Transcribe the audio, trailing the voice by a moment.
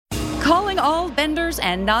Calling all benders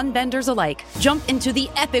and non-benders alike. Jump into the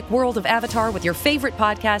epic world of Avatar with your favorite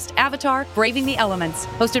podcast, Avatar: Braving the Elements.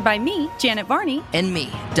 Hosted by me, Janet Varney. And me,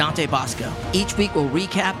 Dante Bosco. Each week we'll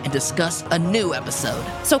recap and discuss a new episode.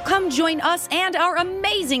 So come join us and our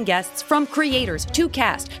amazing guests, from creators to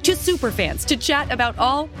cast to superfans, to chat about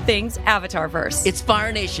all things Avatarverse. It's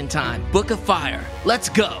Fire Nation time. Book of Fire. Let's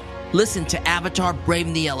go. Listen to Avatar: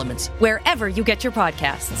 Braving the Elements wherever you get your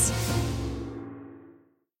podcasts.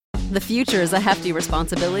 The future is a hefty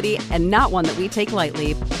responsibility and not one that we take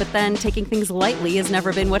lightly. But then taking things lightly has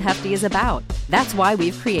never been what Hefty is about. That's why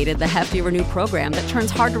we've created the Hefty Renew program that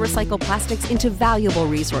turns hard-to-recycle plastics into valuable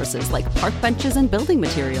resources like park benches and building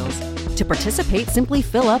materials. To participate, simply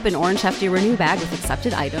fill up an orange Hefty Renew bag with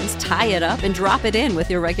accepted items, tie it up, and drop it in with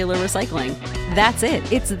your regular recycling. That's it.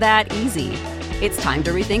 It's that easy. It's time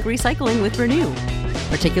to rethink recycling with Renew.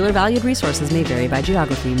 Particular valued resources may vary by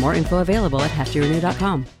geography. More info available at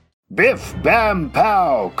heftyrenew.com. Biff Bam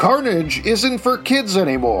Pow! Carnage isn't for kids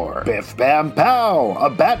anymore. Biff Bam Pow! A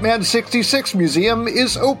Batman 66 museum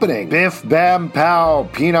is opening. Biff Bam Pow!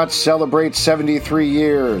 Peanuts celebrates 73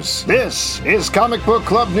 years. This is Comic Book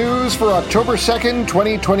Club news for October 2nd,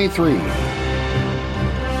 2023.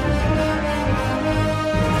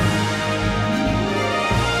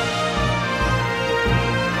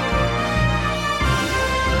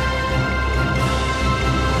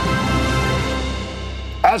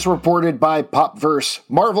 As reported by Popverse,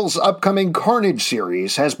 Marvel's upcoming Carnage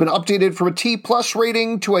series has been updated from a T+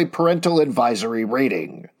 rating to a parental advisory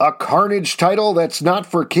rating. A Carnage title that's not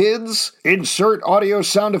for kids? Insert audio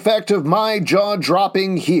sound effect of my jaw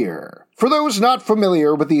dropping here. For those not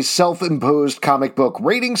familiar with the self-imposed comic book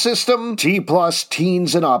rating system, T+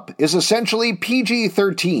 Teens and Up is essentially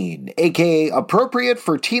PG-13, aka appropriate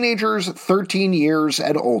for teenagers 13 years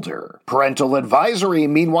and older. Parental Advisory,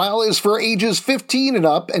 meanwhile, is for ages 15 and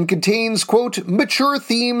up and contains, quote, mature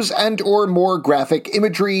themes and or more graphic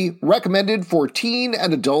imagery recommended for teen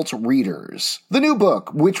and adult readers. The new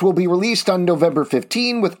book, which will be released on November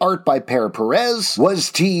 15 with art by Per Perez,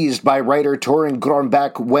 was teased by writer Torun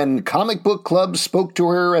Grönbäck when Comic Book Club spoke to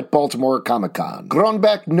her at Baltimore Comic-Con.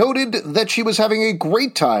 Grönbäck noted that she was having a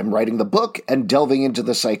great time writing the book and delving into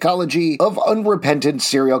the psychology of unrepentant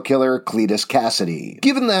serial killer Cletus Cassidy.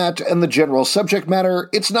 Given that and the general subject matter,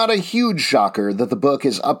 it's not a huge shocker that the book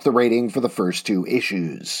is up the rating for the first 2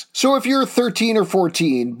 issues. So if you're 13 or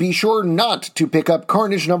 14, be sure not to pick up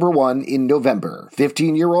Carnage #1 in November.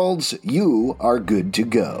 15-year-olds, you are good to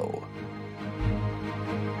go.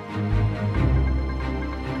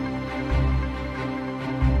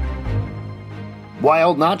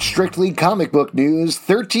 While not strictly comic book news,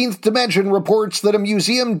 13th Dimension reports that a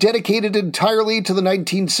museum dedicated entirely to the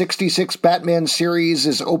 1966 Batman series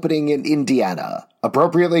is opening in Indiana.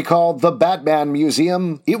 Appropriately called the Batman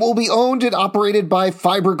Museum, it will be owned and operated by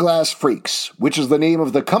Fiberglass Freaks, which is the name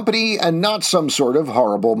of the company and not some sort of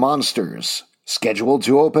horrible monsters. Scheduled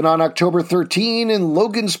to open on October 13 in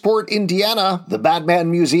Logansport, Indiana, the Batman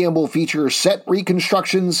Museum will feature set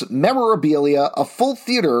reconstructions, memorabilia, a full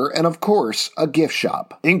theater, and of course, a gift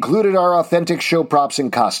shop. Included are authentic show props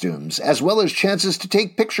and costumes, as well as chances to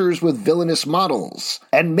take pictures with villainous models,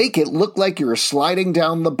 and make it look like you're sliding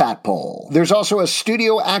down the Batpole. There's also a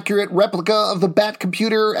studio-accurate replica of the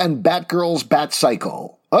Batcomputer and Batgirl's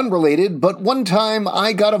Batcycle. Unrelated, but one time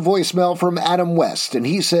I got a voicemail from Adam West, and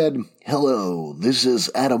he said, "Hello, this is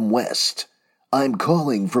Adam West. I'm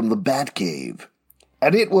calling from the Batcave."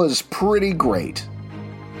 And it was pretty great.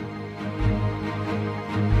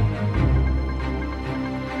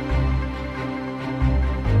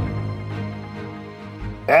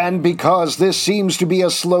 And because this seems to be a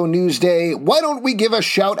slow news day, why don't we give a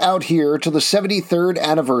shout out here to the 73rd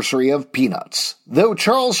anniversary of Peanuts. Though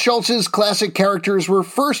Charles Schulz's classic characters were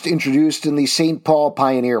first introduced in the St. Paul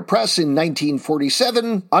Pioneer Press in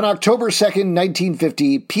 1947, on October 2nd,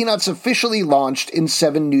 1950, Peanuts officially launched in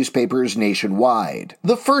 7 newspapers nationwide.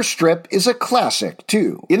 The first strip is a classic,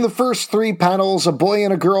 too. In the first 3 panels, a boy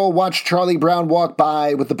and a girl watch Charlie Brown walk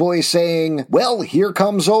by, with the boy saying, "Well, here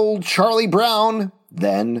comes old Charlie Brown."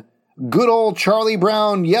 Then, "Good old Charlie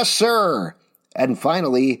Brown, yes sir." And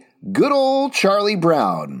finally, "Good old Charlie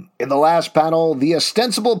Brown." In the last panel, the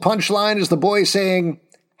ostensible punchline is the boy saying,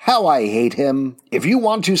 "How I hate him." If you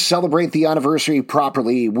want to celebrate the anniversary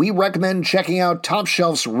properly, we recommend checking out Top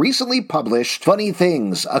Shelf's recently published Funny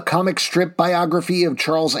Things, a comic strip biography of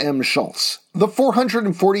Charles M. Schulz. The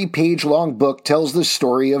 440-page-long book tells the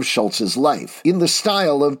story of Schulz's life, in the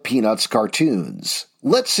style of Peanuts cartoons.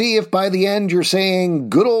 Let's see if by the end you're saying,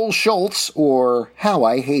 "Good old Schulz," or "How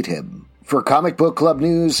I hate him." For Comic Book Club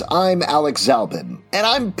News, I'm Alex Zalbin, and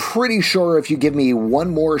I'm pretty sure if you give me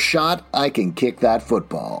one more shot, I can kick that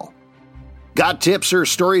football. Got tips or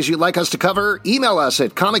stories you'd like us to cover? Email us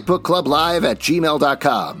at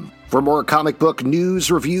comicbookclublive@gmail.com. For more comic book news,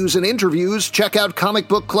 reviews, and interviews, check out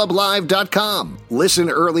comicbookclublive.com. Listen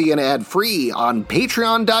early and ad-free on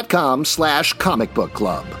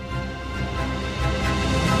patreon.com/comicbookclub.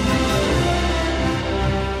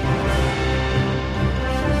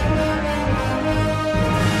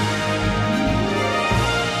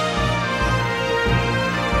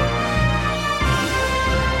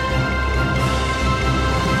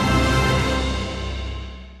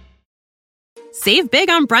 Save big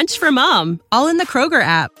on brunch for mom, all in the Kroger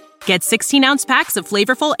app. Get 16-ounce packs of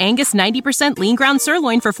flavorful Angus 90% lean ground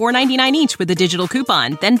sirloin for $4.99 each with a digital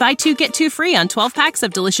coupon. Then buy 2, get 2 free on 12 packs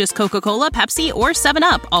of delicious Coca-Cola, Pepsi, or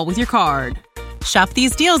 7-Up, all with your card. Shop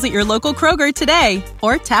these deals at your local Kroger today,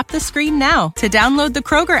 or tap the screen now to download the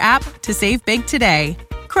Kroger app to save big today.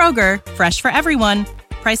 Kroger, fresh for everyone.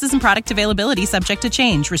 Prices and product availability subject to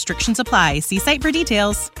change. Restrictions apply. See site for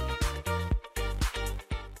details.